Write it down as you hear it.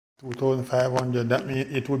2,500. That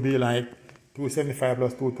means it would be like 275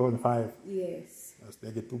 plus 2,005. Yes. That's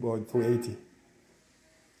like it 280.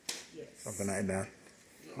 Yes. Something like that.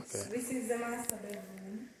 Yes. Okay. This is the master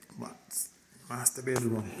bedroom. Master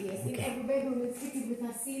bedroom. Yes, Okay. in every bedroom is fitted with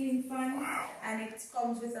a ceiling fan. Wow. And it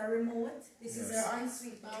comes with a remote. This is our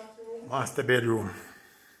ensuite bathroom. Master bedroom.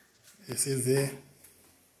 This is the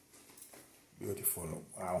beautiful.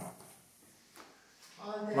 Wow.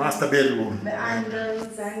 All the Master bedroom. The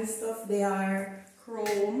handles and stuff, they are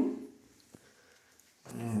chrome.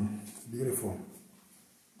 Beautiful.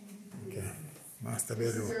 Okay. Master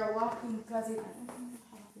bedroom. This is your walk-in closet.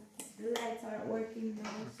 The lights aren't working now.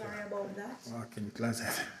 Sorry about that. Walk-in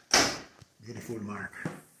closet. Beautiful, Mark.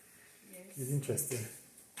 Yes. It's interesting.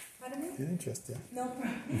 Pardon me? It's interesting. No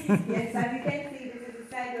problem. Yes, as you can see, this is the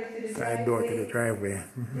side door to the driveway. Side door to the driveway.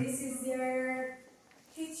 This is your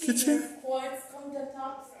kitchen. Your quartz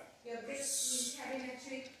countertops. Your built-in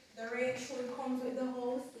cabinetry. The range hood comes with the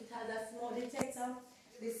house. It has a smoke detector.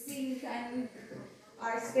 The sink and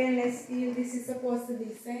our stainless steel. This is supposed to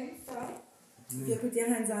be sensor. If you put your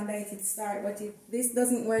hands on that, it starts. But if this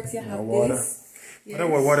doesn't work, you have water. this. Yes. I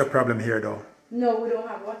don't have a water problem here though. No, we don't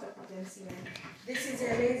have water problems here. This is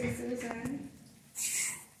your lazy Susan.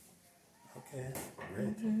 Okay,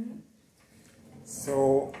 great.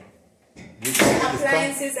 So,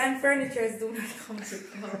 appliances and furniture do not come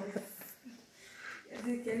together. As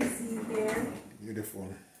you can see there. Beautiful.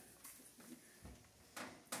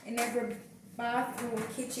 In every bathroom,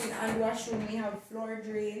 kitchen, and washroom, we have floor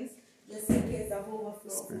drains just in case of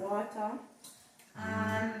overflow of water.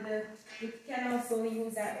 And you can also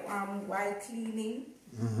use that while cleaning.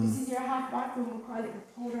 This is your half bathroom, we call it the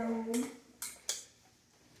powder room.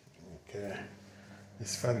 Okay.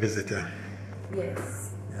 It's for visitor.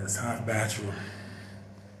 Yes. Yes, half bathroom.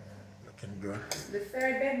 Looking good. The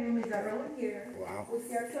third bedroom is around here. Wow.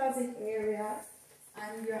 With your closet area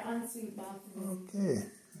and your ensuite bathroom. Okay.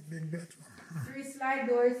 Big bedroom. 3 slide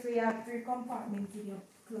doors, so you have 3 compartments in your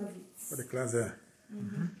closets. For the closet.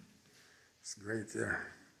 It's great there.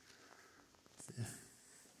 See?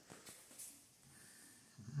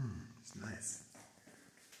 It's nice.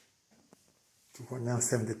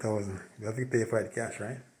 270,000. You have to pay for it cash,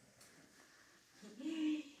 right?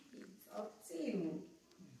 It's up to you.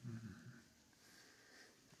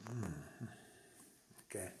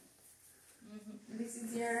 Okay. This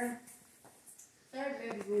is your third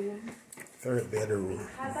bedroom. Third bedroom. It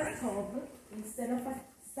has a tub instead of a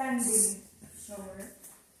standing shower.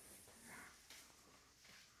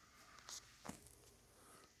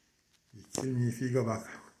 You kill me if you go back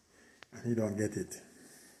and you don't get it.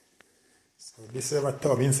 So this is a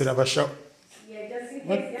tub instead of a shower. Yeah, just in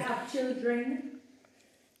case you have children.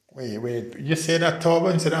 Wait. You say that tub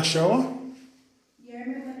instead of shower? Yeah,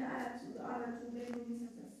 remember the other 2 bedrooms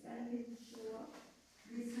have a standing shower.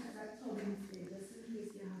 This has a tub instead, just in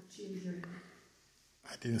case you have children.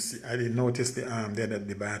 I didn't notice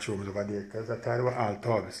the bathrooms over there because I thought they were all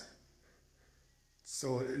tubs.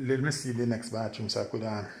 So let me see the next bathroom so I could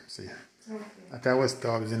see. Okay. I thought it was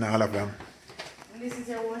tubs in all of them. And this is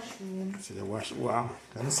your washroom. See the wow.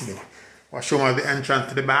 Let me see the washroom at the entrance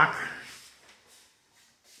to the back.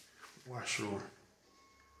 Washroom.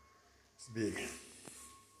 It's big.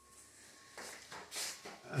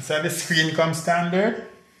 And so the screen comes standard.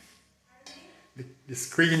 The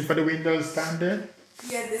screen for the windows standard.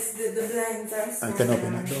 Yeah, the blinds are standard. I can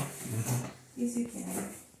open that door. Yes, you can. You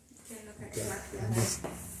can look at the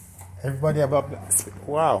Everybody above that.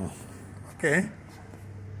 Wow. Okay.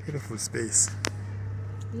 Beautiful space.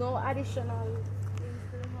 No additional things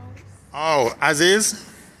to the house. Oh, as is?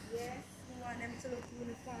 Yes, you want them to look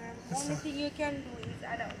uniform. Only thing you can do is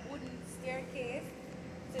add a wooden staircase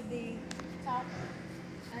to the top.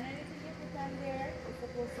 And anything you put on there is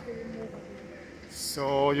supposed to be removable.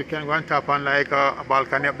 So you can go on top on like a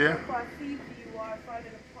balcony up there? For a sea view or for a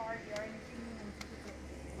little party or anything you want to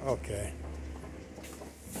put up there. Okay.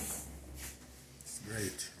 It's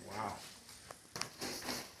great. Wow.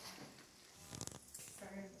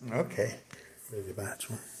 Sorry. Okay. There's the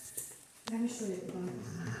bathroom. Let me show you the bathroom.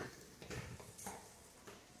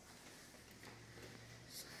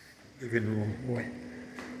 Living room. Boy.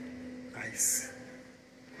 Nice.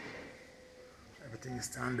 Everything is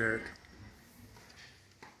standard.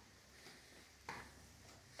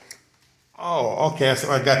 Oh, okay,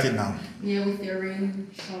 so I got it now. Yeah, with your rain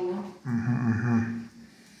shower.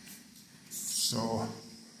 So,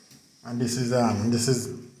 and this is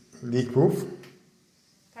leak proof.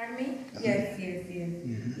 Pardon me? Yes.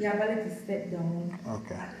 Yeah, but let it step down.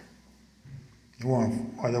 Okay. The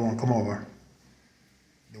water won't come over.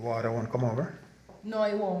 The water won't come over. No,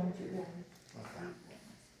 it won't. Okay.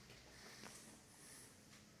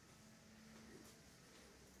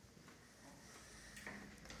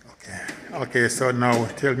 Okay, so now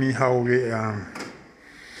tell me how we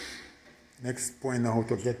next point now how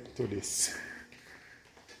to get to this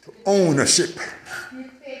to ownership. You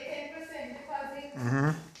pay 10%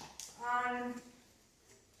 deposit on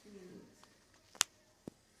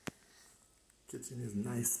Kitchen is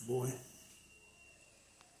nice, boy.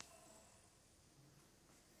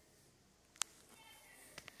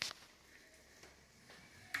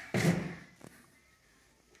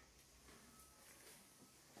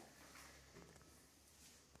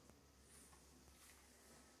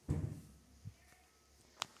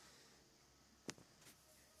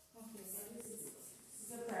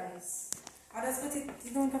 I just put it,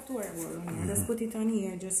 you don't have to worry about it. I just put it on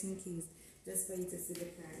here just in case, just for you to see the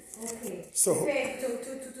price. Okay. So, you pay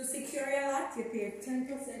to secure your lot, you pay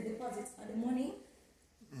 10% deposit for the money.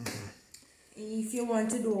 If you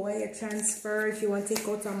want to do a wire transfer, if you want to take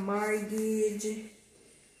out a mortgage,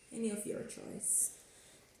 any of your choice.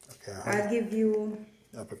 okay, I'll give you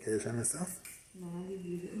application and stuff. No, I'll give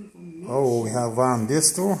you the information. Oh, we have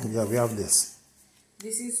this too. Yeah, we have this.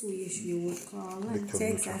 This is who you would call and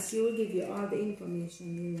text, and she will give you all the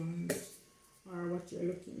information you want or what you're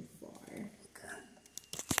looking for.